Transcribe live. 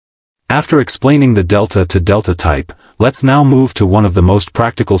After explaining the delta to delta type, let's now move to one of the most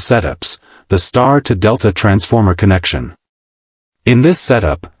practical setups, the star to delta transformer connection. In this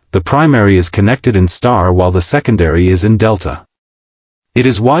setup, the primary is connected in star while the secondary is in delta. It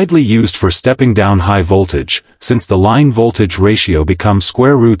is widely used for stepping down high voltage, since the line voltage ratio becomes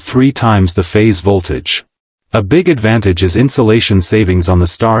square root 3 times the phase voltage. A big advantage is insulation savings on the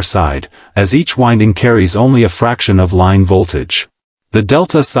star side, as each winding carries only a fraction of line voltage. The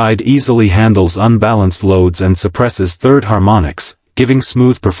delta side easily handles unbalanced loads and suppresses third harmonics, giving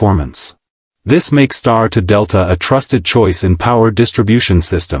smooth performance. This makes star to delta a trusted choice in power distribution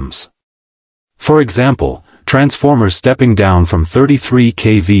systems. For example, transformers stepping down from 33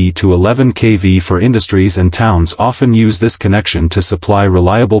 kV to 11 kV for industries and towns often use this connection to supply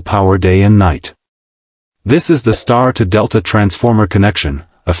reliable power day and night. This is the star to delta transformer connection,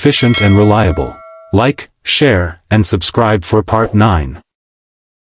 efficient and reliable. Like, share, and subscribe for part 9.